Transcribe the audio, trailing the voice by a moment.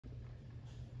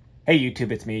Hey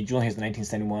YouTube, it's me, Julian. Here's the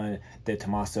 1971 the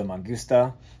Tomaso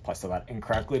Mangusta. Probably spelled that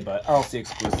incorrectly, but RLC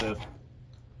exclusive.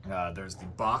 There's the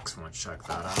box. I want to check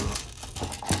that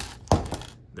out.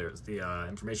 There's the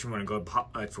information. If you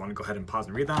want to go ahead and pause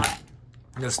and read that.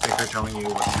 No sticker telling you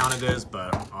what count it is,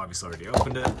 but obviously already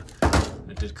opened it.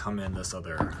 It did come in this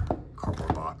other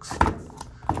cardboard box,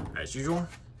 as usual.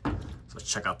 So let's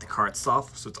check out the car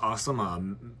itself. So it's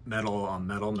awesome. Metal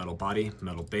body,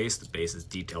 metal base. The base is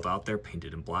detailed out there,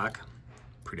 painted in black.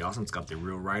 Pretty awesome. It's got the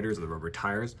real riders, the rubber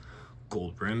tires,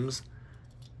 gold rims.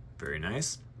 Very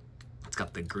nice. It's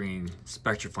got the green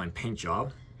Spectraflame paint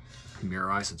job. Mirror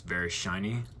eye, so it's very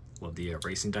shiny. Love the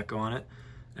racing deco on it.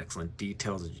 Excellent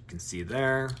details, as you can see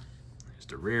there. There's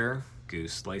the rear,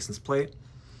 Goose license plate.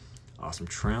 Awesome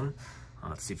trim.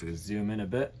 Let's see if we can zoom in a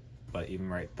bit. But even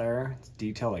right there, it's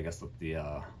detailed, I guess, with the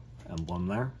emblem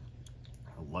there,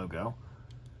 the logo.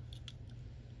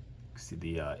 You can see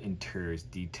the interior is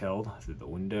detailed through the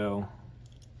window,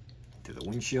 through the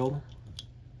windshield.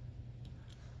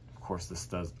 Of course, this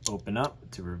does open up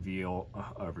to reveal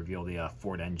the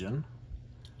Ford engine.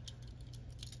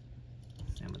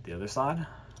 Same with the other side.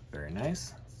 Very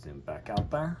nice. Zoom back out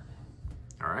there.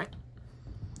 All right.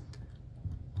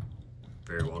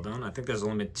 Very well done. I think there's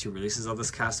only been 2 releases of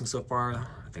this casting so far.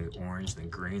 I think orange, then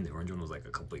green. The orange one was like a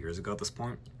couple of years ago at this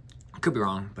point. I could be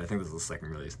wrong, but I think this is the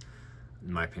 2nd release.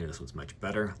 In my opinion, this one's much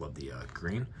better. Love the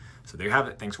green. So there you have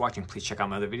it. Thanks for watching. Please check out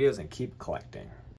my other videos and keep collecting.